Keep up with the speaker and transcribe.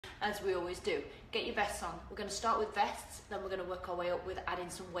as we always do. Get your vests on. We're going to start with vests, then we're going to work our way up with adding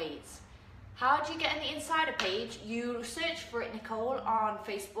some weights. How do you get on the Insider page? You search for it, Nicole, on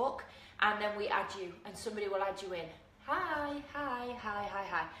Facebook, and then we add you, and somebody will add you in. Hi, hi, hi, hi,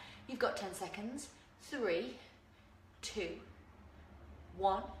 hi. You've got 10 seconds. 3, 2,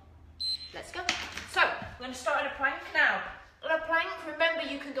 1. Let's go. So, we're going to start in a plank now. On a plank, remember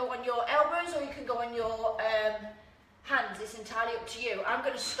you can go on your elbows or you can go on your hands. It's entirely up to you. I'm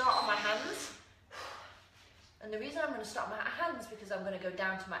going to start on my hands. And the reason I'm going to start on my hands is because I'm going to go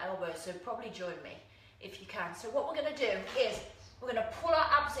down to my elbows. So probably join me if you can. So what we're going to do is we're going to pull our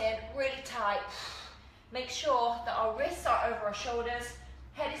abs in really tight. Make sure that our wrists are over our shoulders.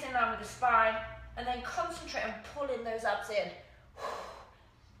 Head is in line with the spine. And then concentrate on pulling those abs in.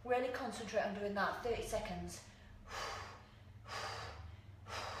 Really concentrate on doing that. 30 seconds.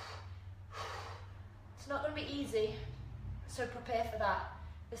 It's not going to be easy, so prepare for that.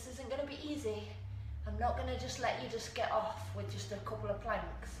 This isn't going to be easy. I'm not going to just let you just get off with just a couple of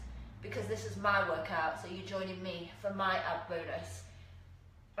planks, because this is my workout, so you're joining me for my ab bonus.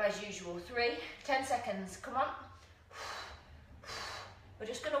 As usual, 10 seconds, come on. We're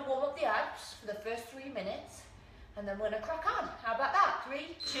just going to warm up the abs for the first 3 minutes, and then we're going to crack on. How about that?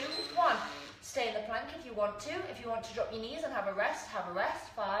 3, 2, 1. Stay in the plank if you want to. If you want to drop your knees and have a rest, have a rest.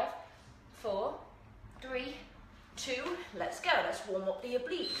 5, 4, 3, 2, let's go. Let's warm up the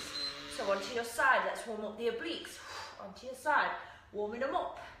obliques. So onto your side, let's warm up the obliques. Onto your side, warming them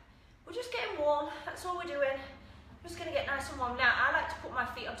up. We're just getting warm, that's all we're doing. I'm just gonna get nice and warm. Now, I like to put my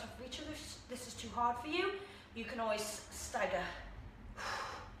feet on top of each other. If this is too hard for you, you can always stagger.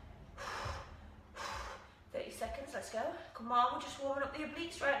 30 seconds, let's go. Come on, we're just warming up the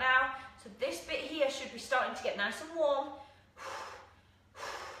obliques right now. So this bit here should be starting to get nice and warm.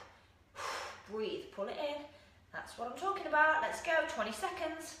 Breathe, pull it in. That's what I'm talking about. Let's go, 20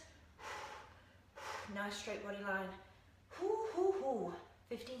 seconds. Nice straight body line.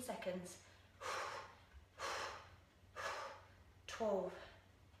 15 seconds. 12.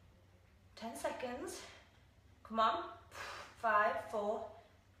 10 seconds. Come on. 5, 4.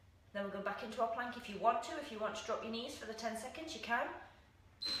 Then we'll go back into our plank if you want to. If you want to drop your knees for the 10 seconds, you can.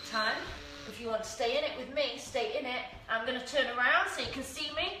 Time. If you want to stay in it with me, stay in it. I'm going to turn around so you can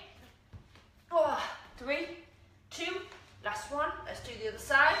see me. 3, 2, last one. Let's do the other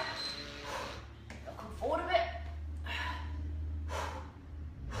side. I'll come forward a bit.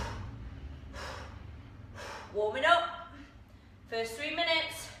 Warming up. First 3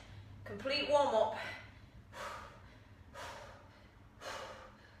 minutes, complete warm up.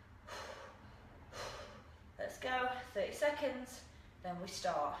 Let's go, 30 seconds, then we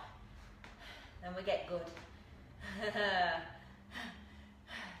start. Then we get good.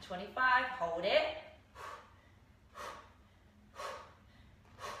 25, hold it.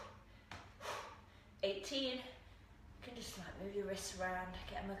 18, you can just like move your wrists around,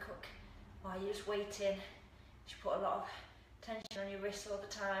 get them a cook while you're just waiting. You put a lot of tension on your wrists all the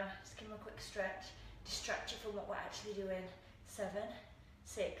time. Just give them a quick stretch, distract you from what we're actually doing. 7,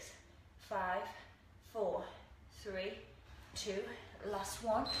 6, 5, 4, 3, 2, last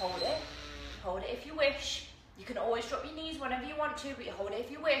one. Hold it if you wish. You can always drop your knees whenever you want to, but you hold it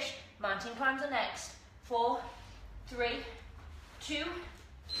if you wish. Mountain climbs are next. 4, 3, 2,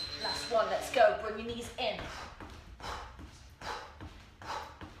 last one. Let's go. Bring your knees in.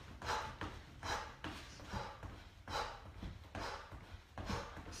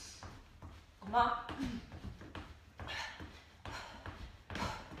 Come on.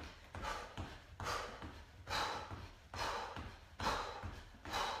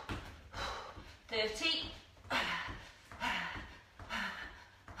 30.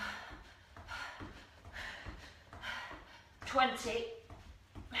 20.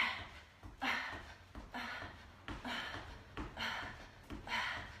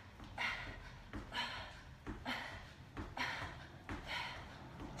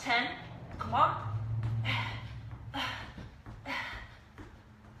 10. Come on.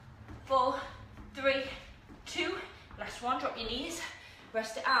 4, 3, 2. Last one. Drop your knees.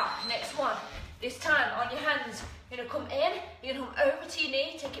 Rest it out. Next one. This time on your hands. You're going to come in. You're going to come over to your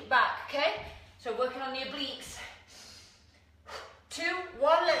knee. Take it back. Okay? So working on the obliques. 2,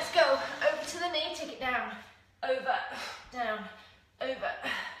 1. Let's go. Over to the knee. Take it down. Over. Down. Over.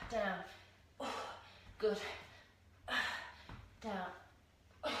 Down. Good. Down.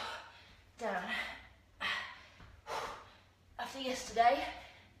 Down. After yesterday,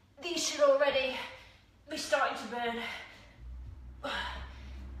 these should already be starting to burn.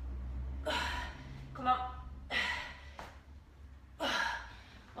 Come on.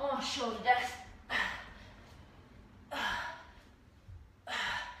 Oh, shoulder death.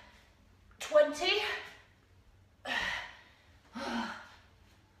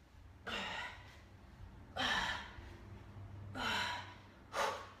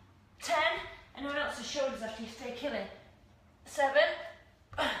 your shoulders after you stay killing. 7,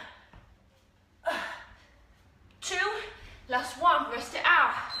 2, last one, rest it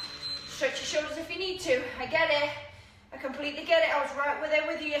out. Stretch your shoulders if you need to. I get it. I completely get it. I was right there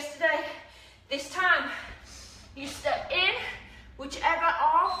with you yesterday. This time, you step in, whichever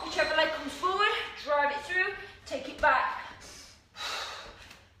arm, whichever leg comes forward, drive it through, take it back.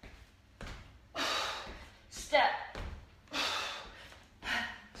 Step.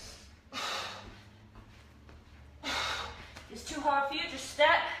 If it's too hard for you, just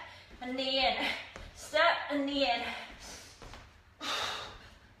step and knee in. Step and knee in.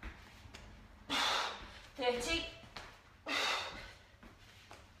 30.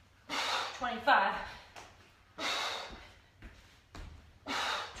 25.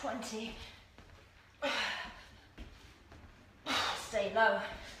 20. Stay low.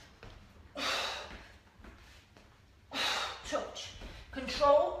 Touch.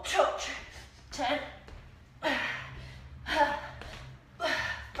 Control, touch. 10.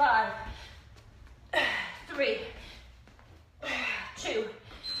 5. 3. 2.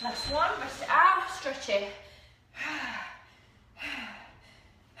 Last one. Rest it out. Stretch it.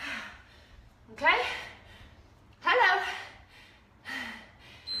 Okay? Hello.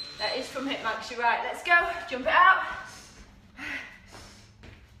 That is from Hip Max, you're right. Let's go. Jump it out.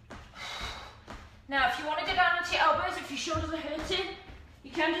 Now, if you want to go down onto your elbows, if your shoulders are hurting,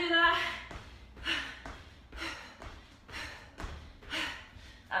 you can do that.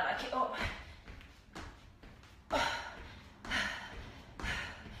 I like it up.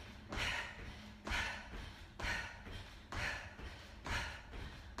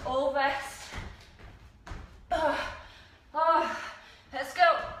 All rest. Let's go.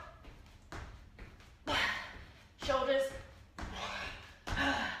 Shoulders.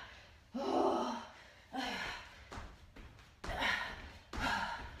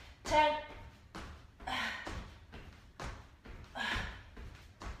 10.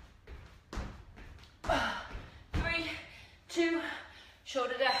 3, 2,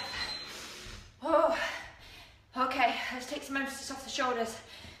 shoulder depth. Oh. Okay, let's take some emphasis off the shoulders.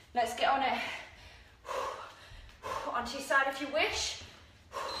 Let's get on it. Onto your side if you wish.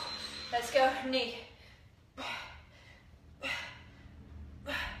 Let's go, knee.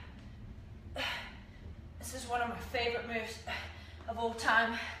 This is one of my favourite moves of all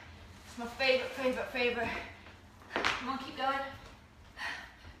time. It's my favourite. Come on, keep going.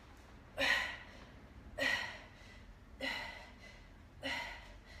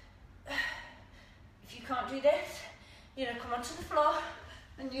 If you can't do this, you're gonna come onto the floor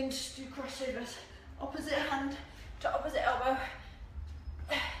and you can just do crossovers. Opposite hand to opposite elbow.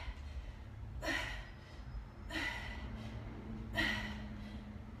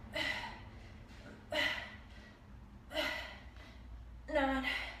 9.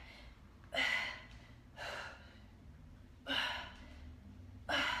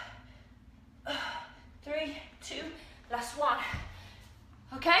 3, 2, last one.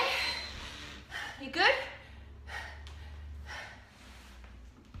 Okay? You good?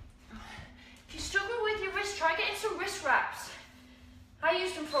 If you struggle with your wrist, try getting some wrist wraps. I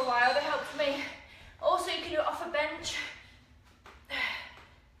used them for a while, they helped me. Also, you can do it off a bench.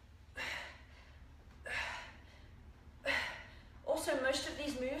 Also, most of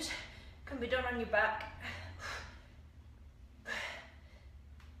these moves can be done on your back.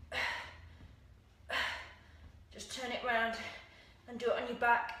 Just turn it around and do it on your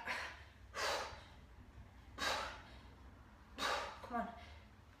back. Come on.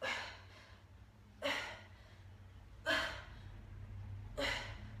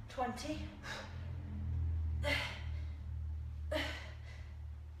 20.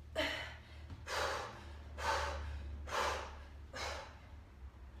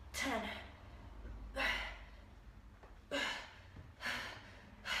 10.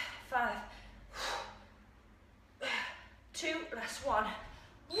 5. 2, last one.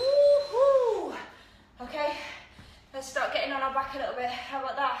 Woohoo! Okay, let's start getting on our back a little bit. How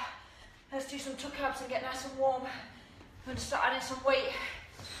about that? Let's do some tuck abs and get nice and warm. I'm going to start adding some weight.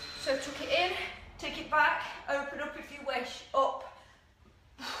 So tuck it in, take it back, open up if you wish, up,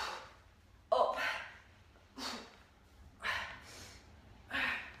 up.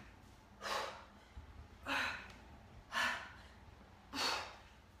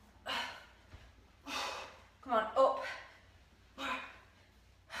 Come on, up.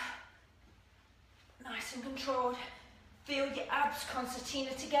 Nice and controlled. Feel your abs,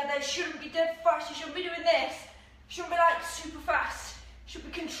 concertina together. It shouldn't be dead fast, you shouldn't be doing this. It shouldn't be like super fast. You should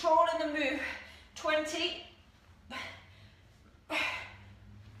be controlling the move. 20.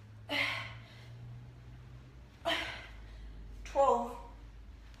 12.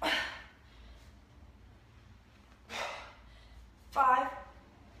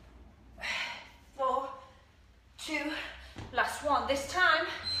 This time,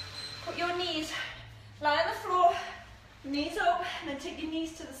 put your knees, lie on the floor, knees up, and then take your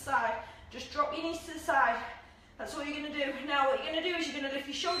knees to the side. Just drop your knees to the side. That's what you're going to do. Now what you're going to do is you're going to lift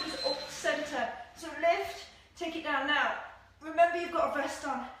your shoulders up to centre. So lift, take it down. Now, remember you've got a vest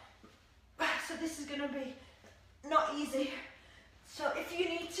on. So this is going to be not easy. So if you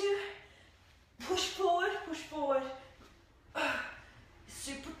need to, push forward, push forward.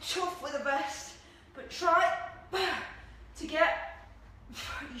 Super tough with a vest, but try to get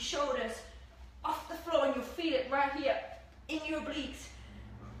your shoulders off the floor and you'll feel it right here in your obliques.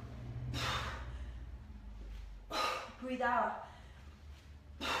 Breathe out.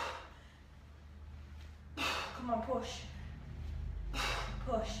 Come on, push.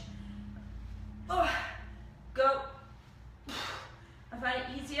 Push. Go. I find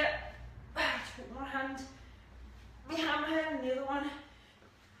it easier to put one hand behind my head and the other one.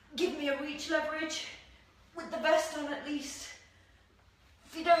 Give me a reach leverage with the vest on at least.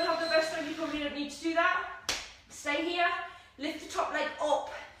 If you don't have the vest on, you probably don't need to do that. Stay here, lift the top leg up.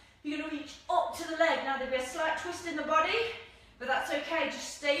 You're going to reach up to the leg. Now there'll be a slight twist in the body, but that's okay.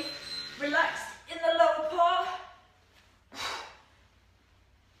 Just stay relaxed in the lower part.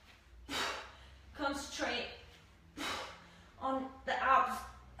 Concentrate on the abs,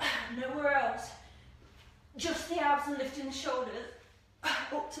 nowhere else. Just the abs and lifting the shoulders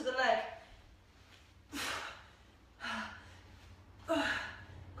up to the leg.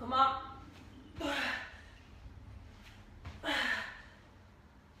 Come on.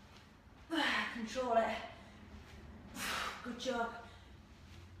 Control it. Good job.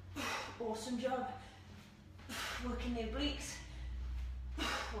 Awesome job. Working the obliques.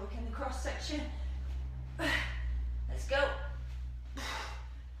 Working the cross section. Let's go.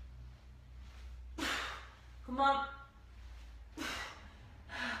 Come on.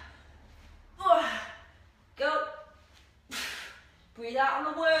 Go. Breathe out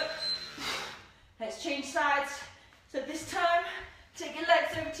on the work. Let's change sides. So this time, take your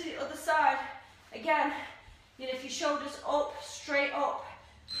legs over to the other side. Again, you lift your shoulders up, straight up.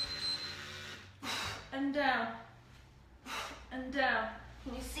 And down. And down.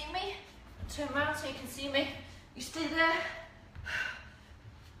 Can you see me? Turn around so you can see me. You stay there.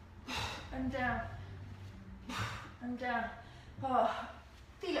 And down. And down. Oh,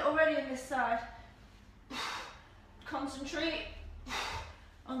 feel it already on this side. Concentrate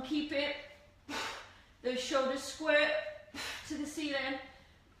on keeping those shoulders square to the ceiling.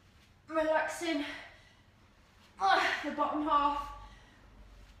 Relaxing the bottom half.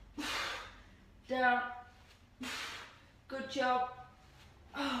 Down. Good job.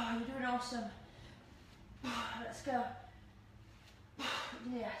 Oh, you're doing awesome. Let's go.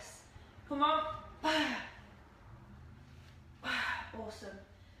 Yes. Come on. Awesome.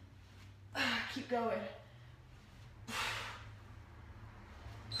 Keep going.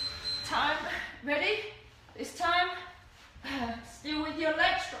 Time. Ready? This time, still with your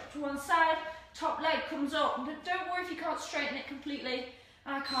legs dropped to one side. Top leg comes up. Don't worry if you can't straighten it completely.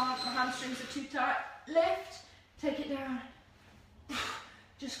 I can't. My hamstrings are too tight. Lift. Take it down.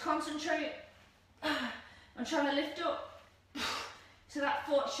 Just concentrate on trying to lift up. So that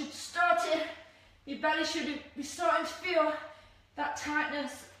foot should start it. Your belly should be starting to feel that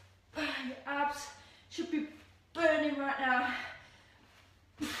tightness. Your abs should be burning right now.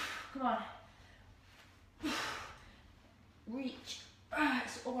 Come on. Reach.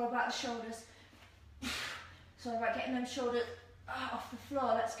 It's all about the shoulders. It's all about getting them shoulders off the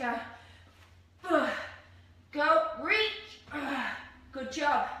floor. Let's go. Go. Reach. Good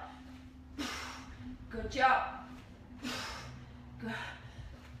job. Good job.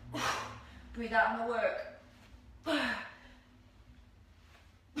 Good. Breathe out on the work.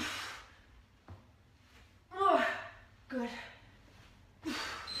 Good.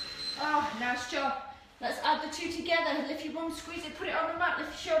 Oh, nice job. Let's add the two together. Lift your bum, squeeze it, put it on the mat.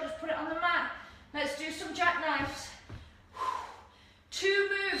 Lift your shoulders, put it on the mat. Let's do some jackknives. 2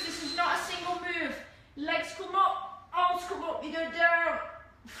 moves. This is not a single move. Legs come up, arms come up, you go down.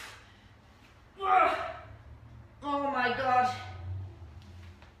 Oh my God.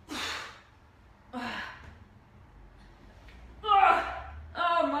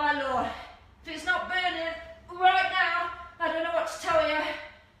 Oh my Lord. If it's not burning right now, I don't know what to tell you.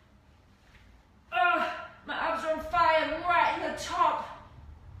 My abs are on fire right in the top.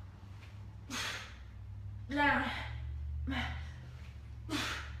 Down.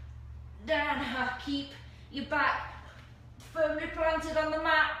 Down. Keep your back firmly planted on the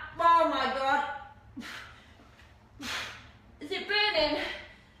mat. Oh my God. Is it burning?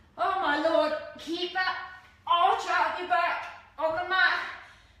 Oh my Lord. Keep that arch out of your back on the mat.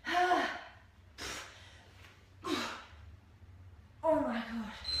 Oh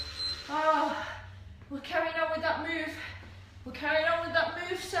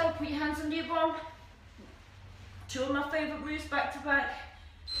put your hands under your bum. Two of my favourite moves back to back.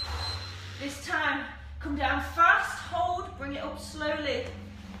 This time, come down fast, hold, bring it up slowly.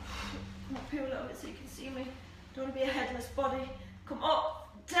 Come up here a little bit so you can see me. Don't want to be a headless body. Come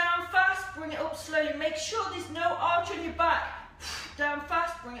up, down fast, bring it up slowly. Make sure there's no arch on your back. Down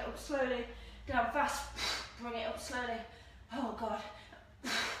fast, bring it up slowly. Down fast, bring it up slowly. Oh God.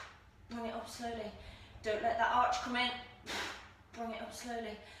 Bring it up slowly. Don't let that arch come in. Bring it up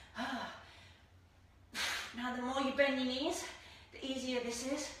slowly. Now the more you bend your knees, the easier this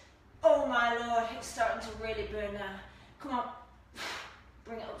is. Oh my Lord, it's starting to really burn now. Come on.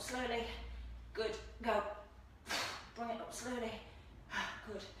 Bring it up slowly. Good. Go. Bring it up slowly.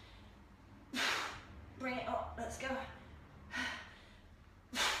 Good. Bring it up. Let's go.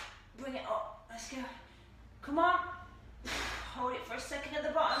 Bring it up. Let's go. Come on. Hold it for a second at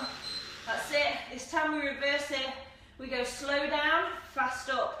the bottom. That's it. This time we reverse it. We go slow down, fast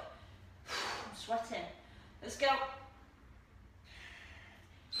up. I'm sweating. Let's go.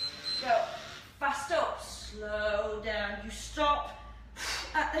 Go. Fast up, slow down. You stop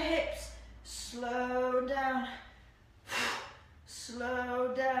at the hips. Slow down.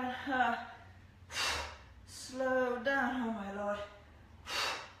 Slow down. Slow down. Oh my Lord.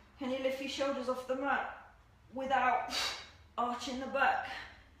 Can you lift your shoulders off the mat without arching the back?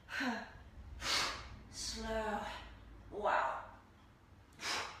 Slow. Wow.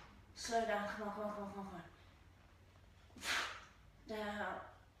 Slow down. Come on, come on, come on, come on. Down.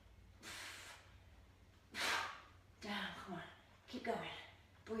 Down, come on. Keep going.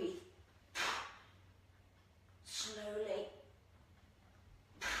 Breathe. Slowly.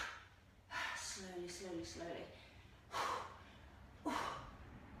 Slowly, slowly, slowly.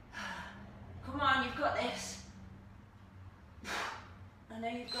 Come on, you've got this. I know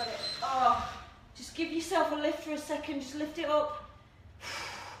you've got it. Oh, just give yourself a lift for a second. Just lift it up.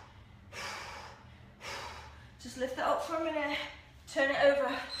 Just lift it up for a minute. Turn it over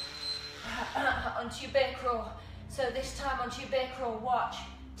onto your bear crawl. So this time onto your bear crawl, watch.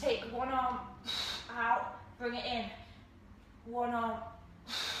 Take one arm out, bring it in. One arm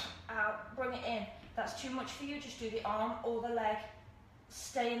out, bring it in. That's too much for you, just do the arm or the leg.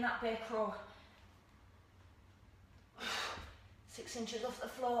 Stay in that bear crawl. 6 inches off the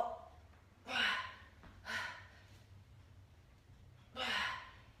floor.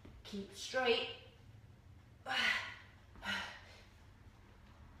 Keep straight.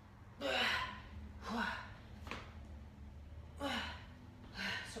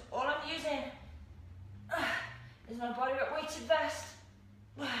 So all I'm using is my body weight weighted vest.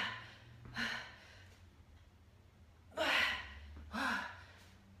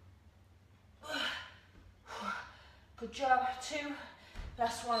 Good job. 2.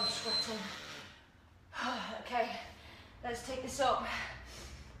 Last one. Sweating. Okay, let's take this up.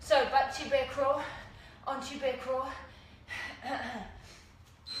 So back to your bear crawl. Onto your bear crawl.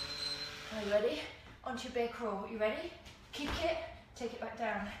 Are you ready? Onto your bear crawl. You ready? Kick it. Take it back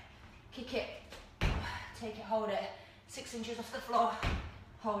down. Kick it. Take it. Hold it. 6 inches off the floor.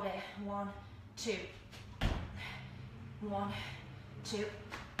 Hold it. 1, 2. 1, 2.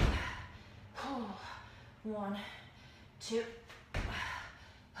 1, 2.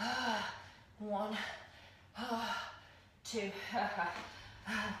 1, 2.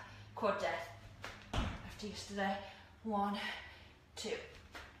 Quad death. After yesterday. 1, 2.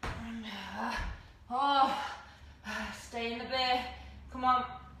 Stay in the bear. Come on.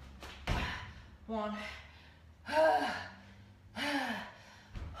 1.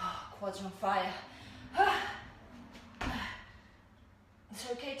 Quads are on fire.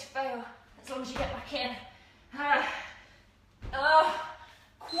 It's okay to fail as long as you get back in.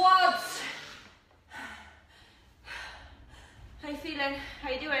 Quads. How you feeling? How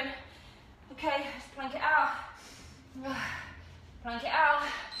you doing? Okay, let's plank it out. Plank it out.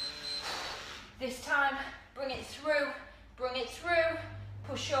 This time, bring it through. Bring it through.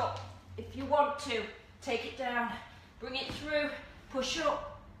 Push up. If you want to, take it down. Bring it through. Push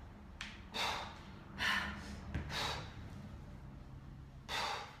up.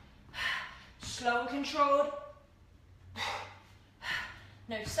 Slow and controlled.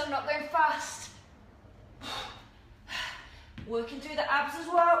 No, so I'm not going fast. Working through the abs as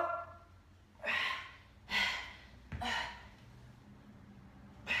well.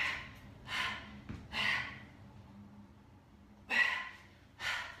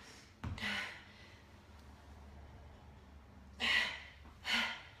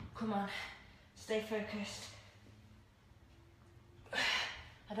 Come on, stay focused.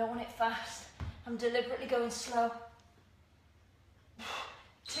 I don't want it fast. I'm deliberately going slow.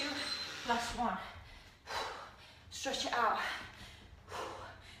 2, last one. Stretch it out.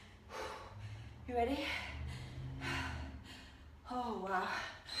 You ready? Oh wow.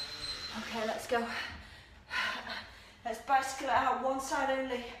 Okay, let's go. Let's bicycle it out one side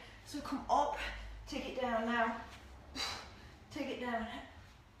only. So come up, take it down now. Take it down.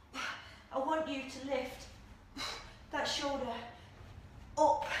 I want you to lift that shoulder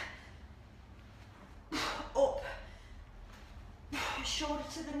up, up, shoulder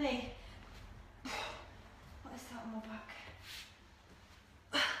to the knee. What is that on my back?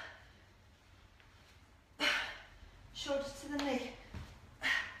 Shoulder to the knee.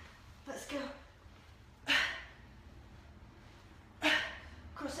 Let's go.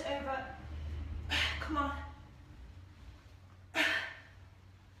 Cross it over. Come on.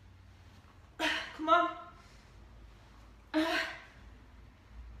 Come on.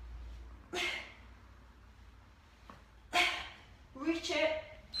 Reach it.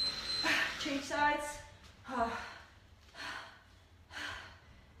 Change sides. Pants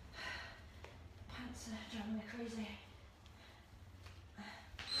are driving me crazy.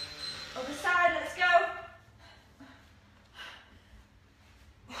 Other side, let's go.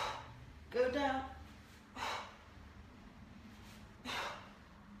 Go down.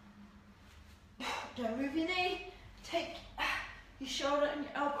 Don't move your knee. Take your shoulder and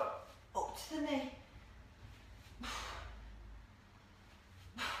your elbow up to the knee.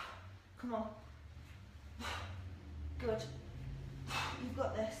 Come on. Good. You've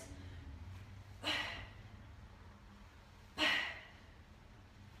got this.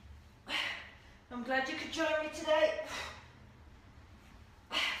 I'm glad you could join me today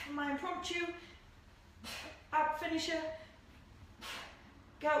for my impromptu ab finisher.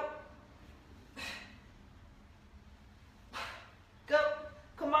 Go. Go.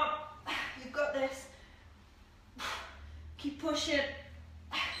 Come on. You've got this. Keep pushing.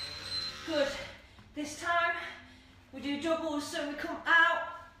 Good. This time we do doubles, so we come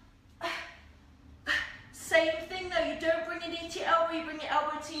out. Same thing though, you don't bring your knee to your elbow, you bring your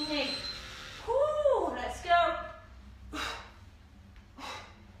elbow to your knee. Woo, let's go.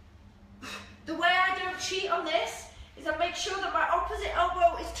 The way I don't cheat on this is I make sure that my opposite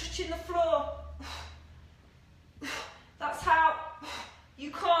elbow is touching the floor. That's how. You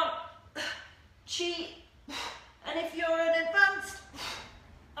can't cheat. And if you're an advanced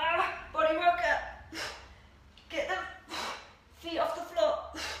body rocker, get them feet off the floor,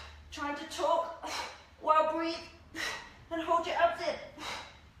 trying to talk while breathe and hold your abs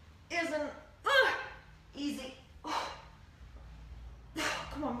in. Isn't easy.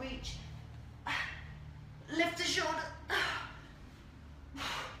 Come on, reach. Lift the shoulder.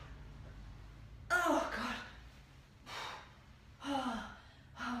 Oh God.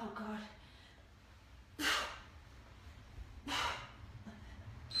 Oh God.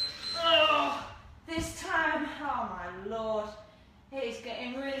 Oh, this time, oh my Lord. It is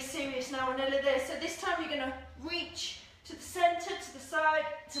getting really serious now. We're nearly there. So this time you're gonna reach to the center, to the side,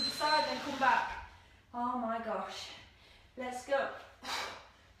 then come back. Oh my gosh. Let's go.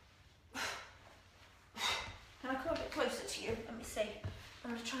 Can I come a bit closer to you? Let me see.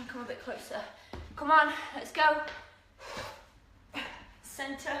 I'm gonna try and come a bit closer. Come on, let's go.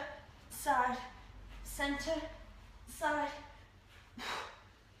 Center, side, center, side.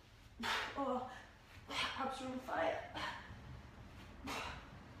 Oh, abs are on fire.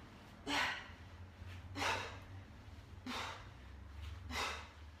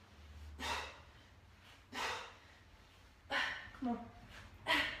 Come on,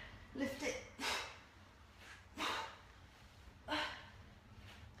 lift it.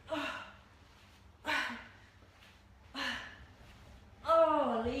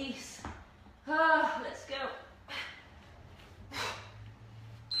 Oh, Elise. Let's go.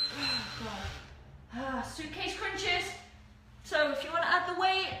 Suitcase crunches. So if you want to add the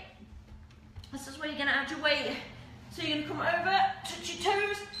weight, this is where you're going to add your weight. So you're going to come over, touch your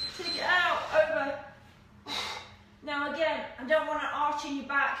toes, take it out, over. Now again, I don't want an arch in your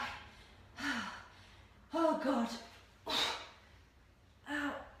back. Oh God.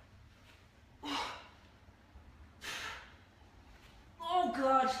 Out. Oh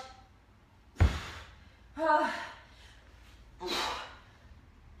God.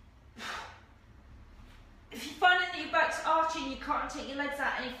 If you're finding that your back's arching, you can't take your legs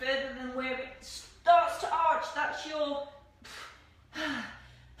out any further than where it starts to arch. That's your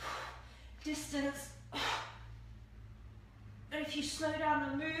distance. And if you slow down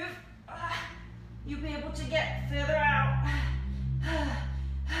the move, you'll be able to get further out.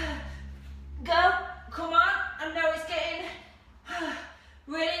 Go, come on. I know it's getting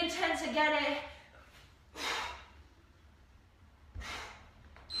really intense. I get it.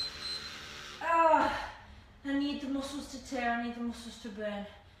 I need the muscles to tear. I need the muscles to burn.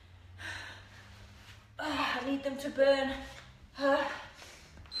 I need them to burn.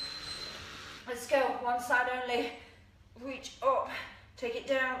 Let's go, one side only. Reach up, take it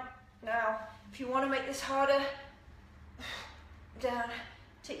down. Now, if you want to make this harder, down,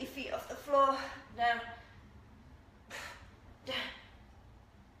 take your feet off the floor, down, down,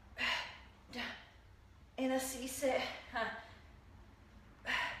 down, in a C-sit.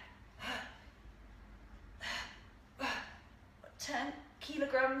 10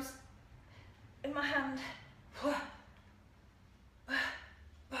 kilograms in my hand.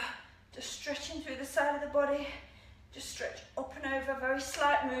 Just stretching through the side of the body. Just stretch up and over, very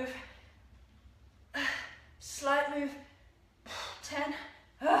slight move. Slight move. 10,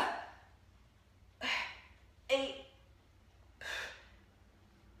 8,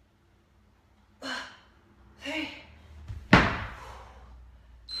 3.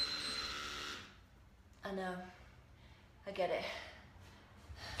 I know, I get it.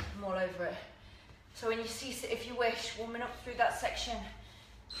 I'm all over it. So when you cease it, if you wish, warming up through that section.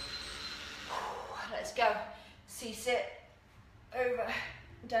 Let's go. Cease it, over,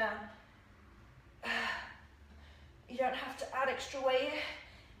 down. You don't have to add extra weight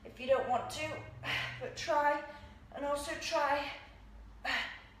if you don't want to, but try, and also try to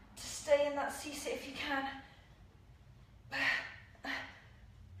stay in that C-sit if you can.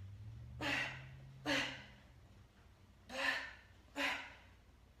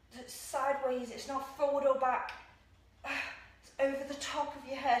 It's sideways, it's not forward or back. It's over the top of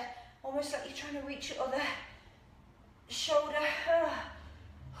your head, almost like you're trying to reach your other shoulder.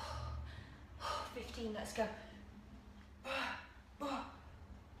 15, let's go.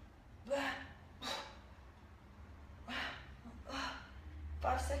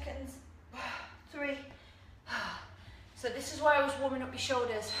 5 seconds. 3. So this is why I was warming up your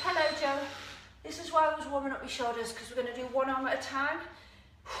shoulders. Hello, Joe. This is why I was warming up your shoulders, because we're going to do one arm at a time.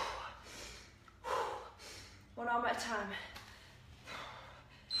 One arm at a time.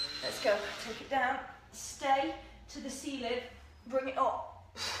 Let's go. Take it down. Stay to the ceiling. Bring it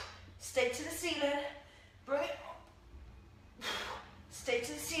up. Stay to the ceiling. Bring it up. Stay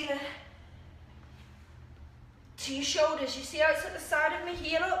to the ceiling. To your shoulders. You see how it's at the side of me?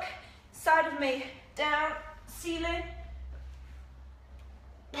 Here, look. Side of me. Down. Ceiling.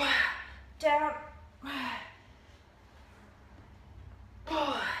 Down.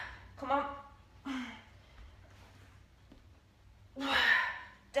 Come on.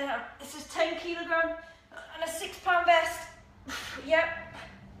 Down. This is 10 kilograms and a 6-pound vest. Yep.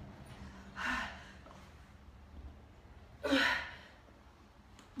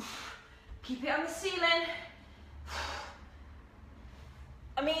 Keep it on the ceiling.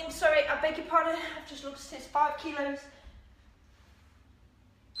 Sorry, I beg your pardon. I've just looked at it. It's 5 kilos.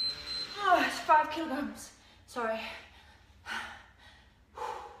 Oh, it's 5 kilograms. Sorry.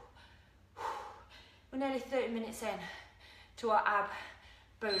 We're nearly 30 minutes in to our ab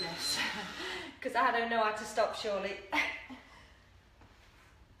bonus because I don't know how to stop, surely.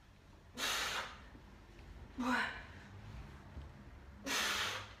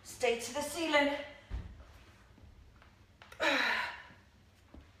 Stay to the ceiling.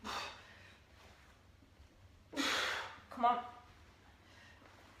 Come on.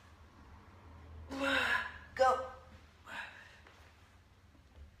 Go.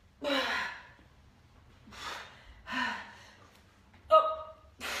 Up.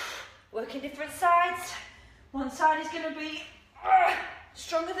 Working different sides. One side is going to be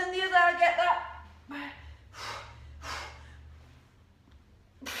stronger than the other, I get that.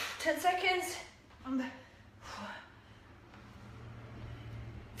 10 seconds.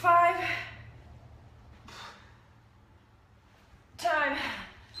 5. Time.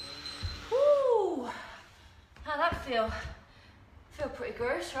 Woo! How'd that feel? Feel pretty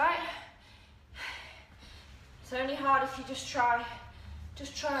gross, right? It's only hard if you just try.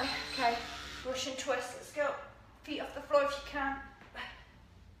 Just try. Okay, brush and twist. Let's go. Feet off the floor if you can.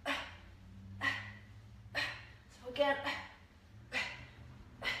 So again.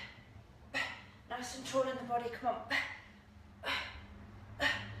 Nice and tall in the body. Come on.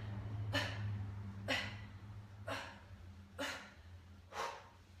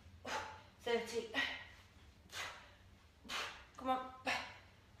 30. Come on.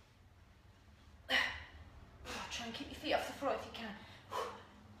 Try and keep your feet off the floor if you can.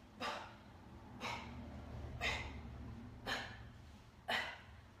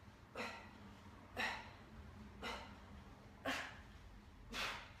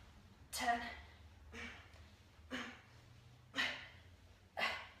 10.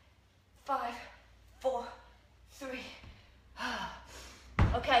 5, 4, 3.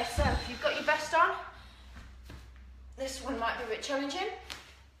 Okay, so if you've got your vest on, this one might be a bit challenging.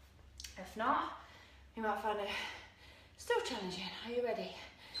 If not, You might find it still challenging. Are you ready?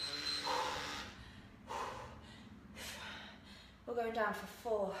 We're going down for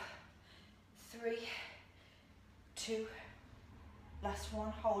 4, 3, 2, last one,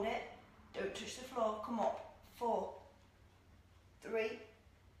 hold it, don't touch the floor, come up, 4, 3,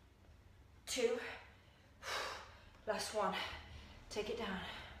 2, last one, take it down,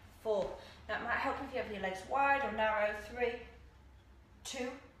 4. That might help if you have your legs wide or narrow, 3, 2,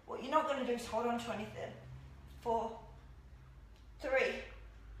 what you're not going to do is hold on to anything, 4, 3,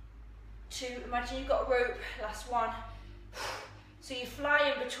 2, imagine you've got a rope, last one, so you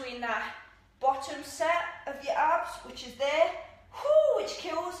fly in between that bottom set of your abs, which is there, which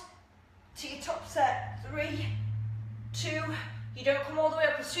kills, to your top set, 3, 2, you don't come all the way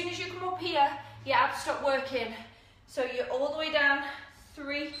up. As soon as you come up here, your abs stop working. So you're all the way down,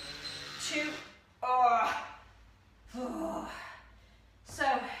 3, 2, So,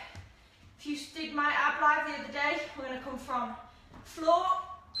 if you did my ab live the other day, we're gonna come from floor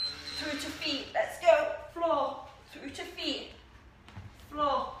through to feet. Let's go, floor through to feet,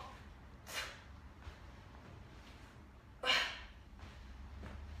 floor.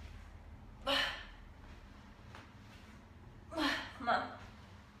 Come on.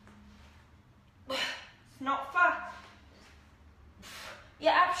 It's not fast.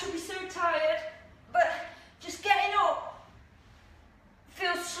 Your abs should be so tired, but just getting up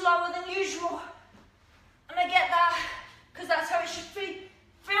feels slower than usual. And I get that, because that's how it should feel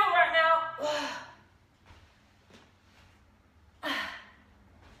right now.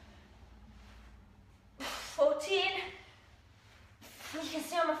 14. You can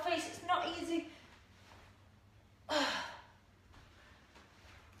see on my face, it's not easy.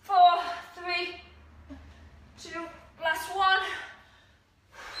 4, 3, 2, last one.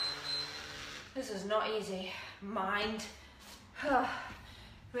 This is not easy. Mind.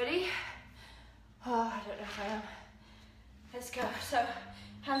 Ready? Oh, I don't know if I am. Let's go. So,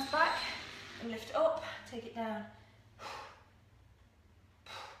 hands back and lift up, take it down.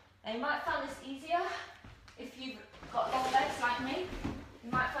 Now you might find this easier if you've got long legs like me.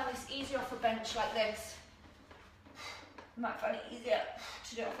 You might find this easier off a bench like this. You might find it easier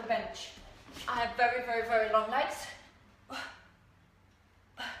to do it off a bench. I have very, very, very long legs.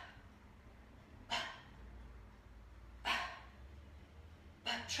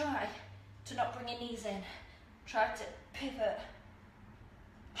 Try to not bring your knees in. Try to pivot.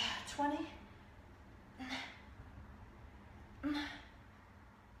 20.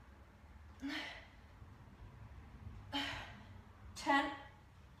 10.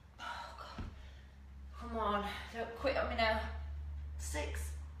 Oh God. Come on, don't quit on me now.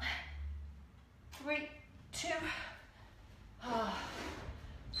 6, 3, 2.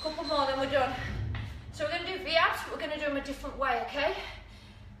 Couple more, then we're done. So we're going to do V-abs, but we're going to do them a different way, okay?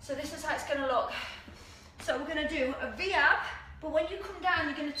 So this is how it's going to look. So we're going to do a V-ab, but when you come down,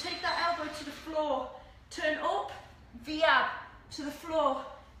 you're going to take that elbow to the floor, turn up, V-ab to the floor.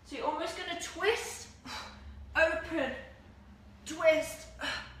 So you're almost going to twist, open, twist,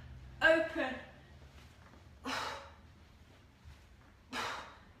 open.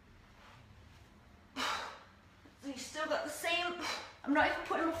 So you still got the same. I'm not even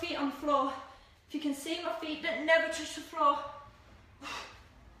putting my feet on the floor. If you can see, my feet don't never touch the floor.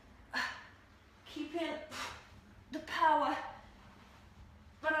 Keeping the power.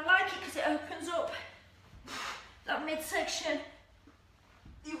 But I like it because it opens up that midsection.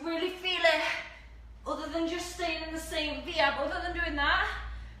 You really feel it. Other than just staying in the same V-ab, other than doing that,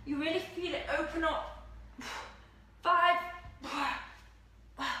 you really feel it open up. 5,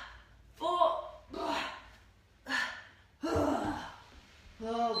 4.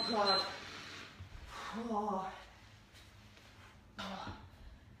 Oh God. Oh.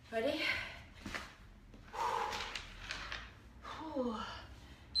 Ready?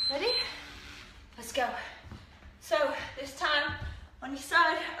 Ready? Let's go. So this time on your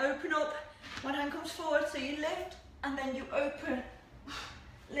side, open up. One hand comes forward, so you lift and then you open.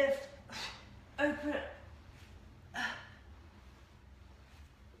 Lift, open.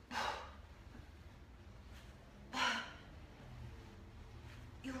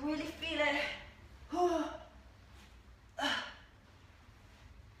 You really feel it.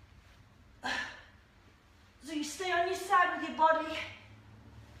 So you stay on your side with your body,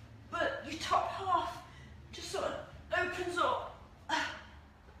 but your top half just sort of opens up.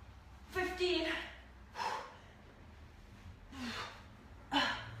 15.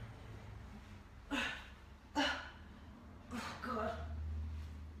 God.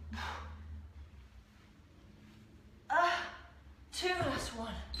 2, last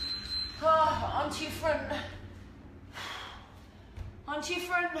one. Onto your front. Onto your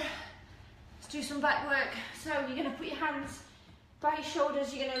front. do some back work. So you're going to put your hands by your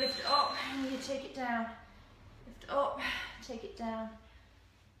shoulders, you're going to lift it up and you take it down. Lift it up, take it down.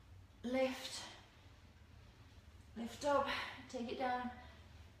 Lift. Lift up, take it down.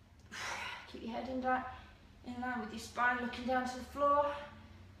 Keep your head in line with your spine, looking down to the floor.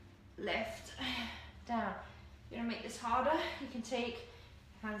 Lift, down. You're going to make this harder. You can take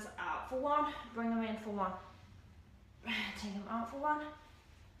hands out for one, bring them in for one. Take them out for one,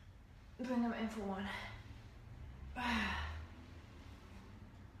 bring them in for one.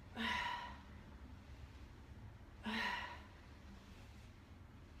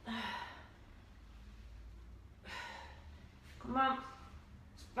 Come on.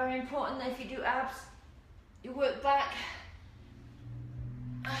 It's very important that if you do abs, you work back.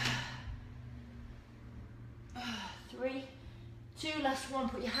 3, 2, last one,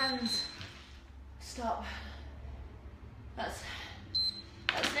 put your hands, stop. That's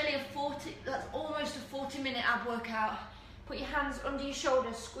nearly that's almost a 40-minute ab workout. Put your hands under your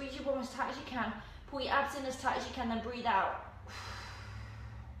shoulders, squeeze your bum as tight as you can, pull your abs in as tight as you can, then breathe out.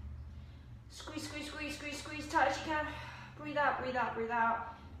 Squeeze, squeeze, squeeze, squeeze, squeeze, tight as you can. Breathe out, breathe out, breathe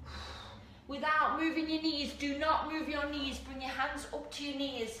out. Without moving your knees, do not move your knees, bring your hands up to your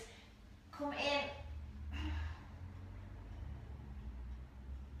knees. Come in.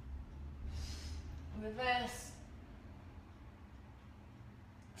 Reverse.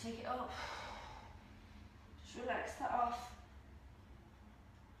 Take it up. Just relax that off.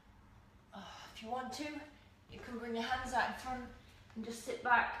 If you want to, you can bring your hands out in front and just sit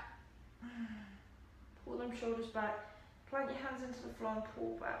back. Pull them shoulders back. Plant your hands into the floor and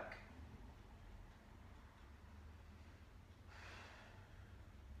pull back.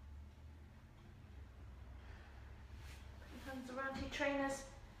 Put your hands around your trainers.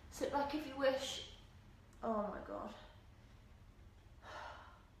 Sit back if you wish. Oh my God.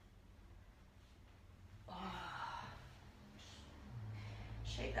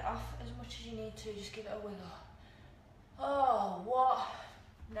 Shake that off as much as you need to, just give it a wiggle. Oh, what?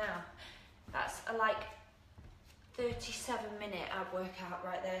 Now, that's a like 37-minute ab workout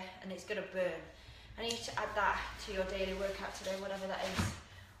right there, and it's gonna burn. I need to add that to your daily workout today, whatever that is.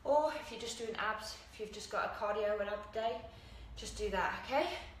 Or if you're just doing abs, if you've just got a cardio and ab day, just do that, okay?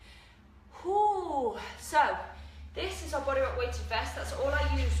 Whew. So, this is our bodyweight weighted vest. That's all I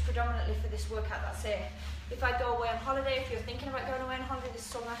use predominantly for this workout, that's it. If I go away on holiday, if you're thinking about going away on holiday this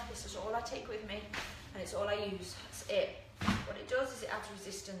summer, this is all I take with me, and it's all I use, that's it. What it does is it adds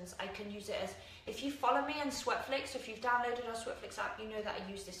resistance. I can use it as, if you follow me on Sweatflix, if you've downloaded our Sweatflix app, you know that I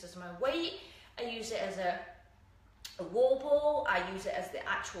use this as my weight. I use it as a wall ball. I use it as the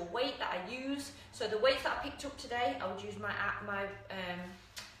actual weight that I use. So the weights that I picked up today, I would use my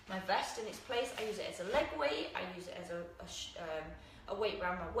vest in its place. I use it as a leg weight. I use it as a weight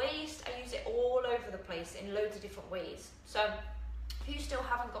around my waist. I use it all over the place in loads of different ways. So if you still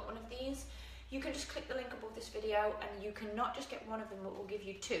haven't got one of these, you can just click the link above this video and you can not just get one of them, but we'll give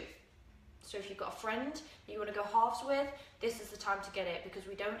you 2. So if you've got a friend that you want to go halves with, this is the time to get it because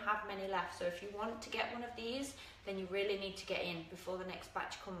we don't have many left. So if you want to get one of these, then you really need to get in before the next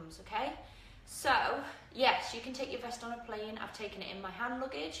batch comes, okay? So, yes, you can take your vest on a plane. I've taken it in my hand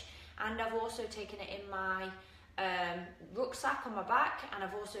luggage, and I've also taken it in my rucksack on my back, and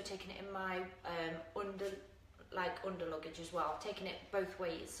I've also taken it in my under luggage as well. I've taken it both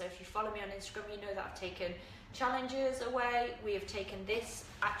ways. So if you follow me on Instagram, you know that I've taken challenges away. We have taken this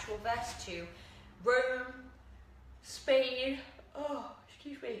actual vest to Rome, Spain. Oh,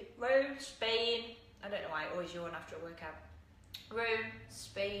 excuse me. Rome, Spain. I don't know why I always yawn after a workout. Rome,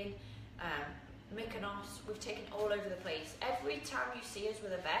 Spain, Mykonos. We've taken it all over the place. Every time you see us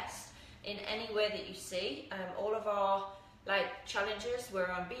with a vest, in anywhere that you see, all of our challenges, we're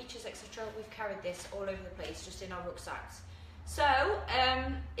on beaches, etc. We've carried this all over the place, just in our rucksacks. So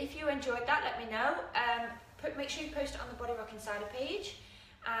if you enjoyed that, let me know. Make sure you post it on the Body Rock Insider page,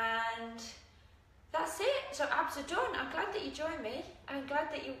 and that's it. So abs are done. I'm glad that you joined me. I'm glad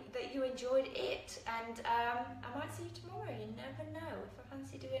that you enjoyed it, and I might see you tomorrow. You never know if I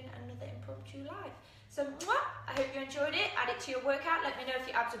fancy doing another impromptu live. So I hope you enjoyed it. Add it to your workout. Let me know if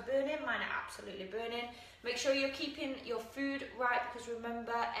your abs are burning. Mine are absolutely burning. Make sure you're keeping your food right, because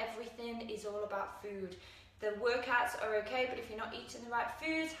remember, everything is all about food. The workouts are okay, but if you're not eating the right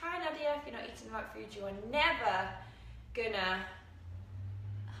foods, hi Nadia, if you're not eating the right foods, you are never gonna,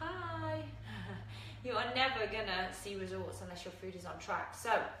 you are never gonna see results unless your food is on track.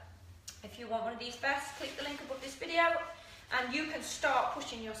 So if you want one of these vests, click the link above this video, and you can start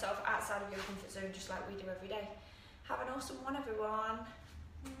pushing yourself outside of your comfort zone just like we do every day. Have an awesome one, everyone.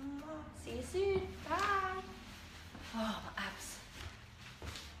 See you soon. Bye. Oh, my